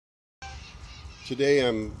Today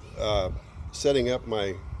I'm setting up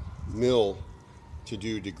my mill to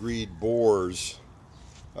do degreed bores,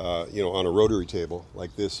 on a rotary table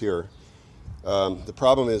like this here. The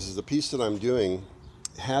problem is the piece that I'm doing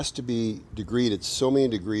has to be degreed. It's so many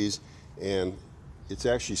degrees, and it's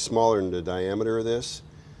actually smaller than the diameter of this.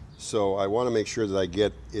 So I want to make sure that I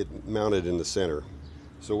get it mounted in the center.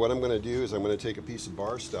 So what I'm going to do is I'm going to take a piece of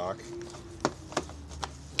bar stock.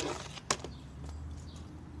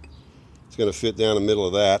 It's going to fit down the middle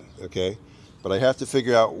of that, okay? But I have to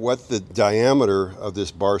figure out what the diameter of this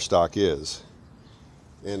bar stock is.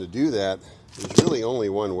 And to do that, there's really only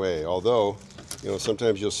one way. Although,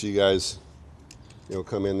 sometimes you'll see guys,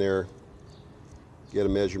 come in there, get a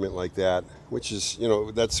measurement like that, which is,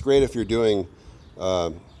 that's great if you're doing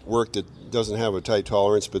work that doesn't have a tight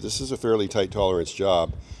tolerance, but this is a fairly tight tolerance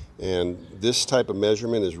job. And this type of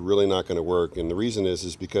measurement is really not going to work. And the reason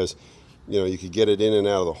is because you could get it in and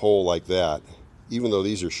out of the hole like that. Even though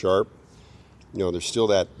these are sharp, there's still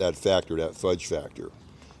that factor, that fudge factor.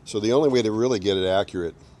 So the only way to really get it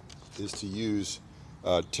accurate is to use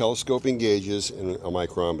telescoping gauges and a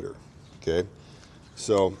micrometer. Okay,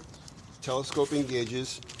 so telescoping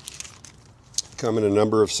gauges come in a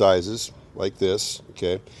number of sizes like this.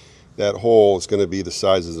 Okay, that hole is going to be the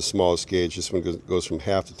size of the smallest gauge. This one goes from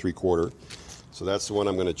 1/2 to 3/4. So that's the one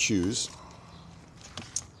I'm going to choose.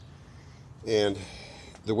 And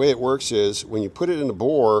the way it works is when you put it in the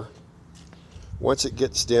bore, once it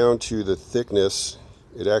gets down to the thickness,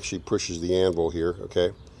 it actually pushes the anvil here,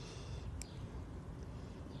 okay?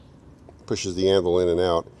 Pushes the anvil in and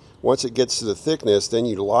out. Once it gets to the thickness, then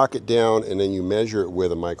you lock it down and then you measure it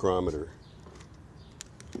with a micrometer.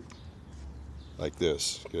 Like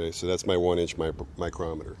this, okay? So that's my 1-inch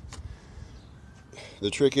micrometer. The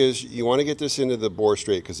trick is you want to get this into the bore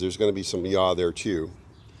straight because there's going to be some yaw there too.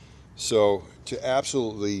 So to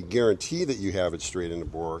absolutely guarantee that you have it straight in the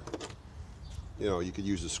bore, you could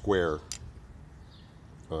use a square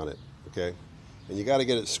on it, okay? And you got to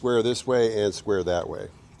get it square this way and square that way.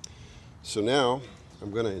 So now I'm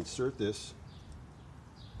going to insert this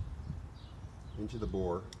into the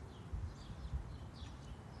bore,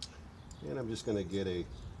 and I'm just going to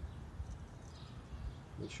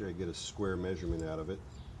make sure I get a square measurement out of it,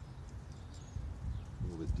 a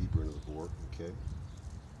little bit deeper into the bore, okay?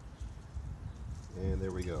 And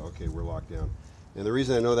there we go. Okay, we're locked down. And the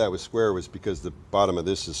reason I know that was square was because the bottom of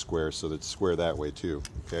this is square, so it's square that way too.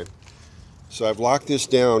 Okay, so I've locked this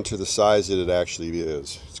down to the size that it actually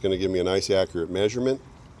is. It's going to give me a nice accurate measurement.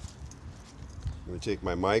 I'm going to take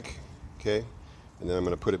my mic, okay, and then I'm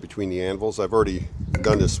going to put it between the anvils. I've already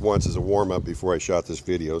done this once as a warm-up before I shot this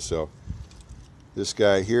video. So this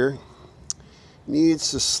guy here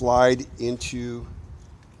needs to slide into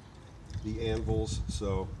the anvils.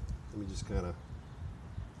 So let me just kind of.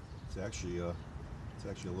 It's actually a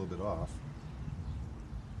little bit off.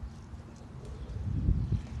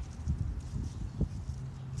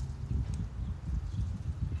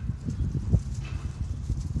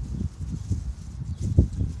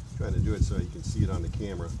 Trying to do it so you can see it on the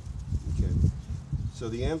camera. Okay. So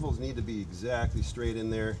the anvils need to be exactly straight in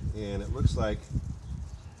there, and it looks like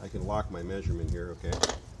I can lock my measurement here. Okay.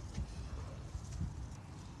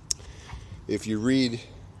 If you read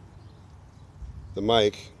the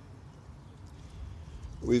mic,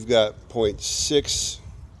 we've got 0.6,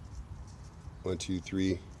 1, 2,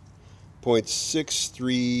 3,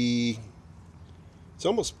 0.63, it's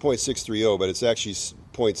almost 0.630, but it's actually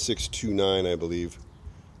 0.629, I believe.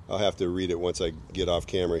 I'll have to read it once I get off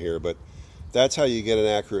camera here, but that's how you get an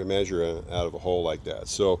accurate measure out of a hole like that.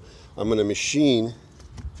 So I'm going to machine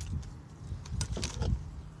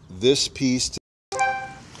this piece.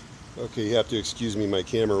 Okay, you have to excuse me, my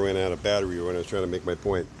camera ran out of battery when I was trying to make my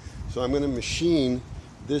point. So I'm going to machine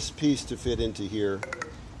this piece to fit into here,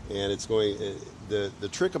 and it's going. The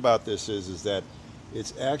trick about this is that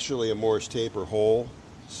it's actually a Morse taper hole,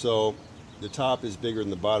 so the top is bigger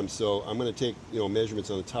than the bottom. So I'm going to take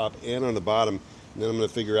measurements on the top and on the bottom, and then I'm going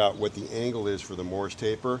to figure out what the angle is for the Morse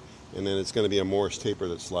taper, and then it's going to be a Morse taper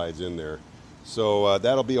that slides in there. So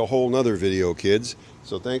that'll be a whole nother video, kids.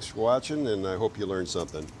 So thanks for watching, and I hope you learned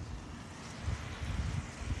something.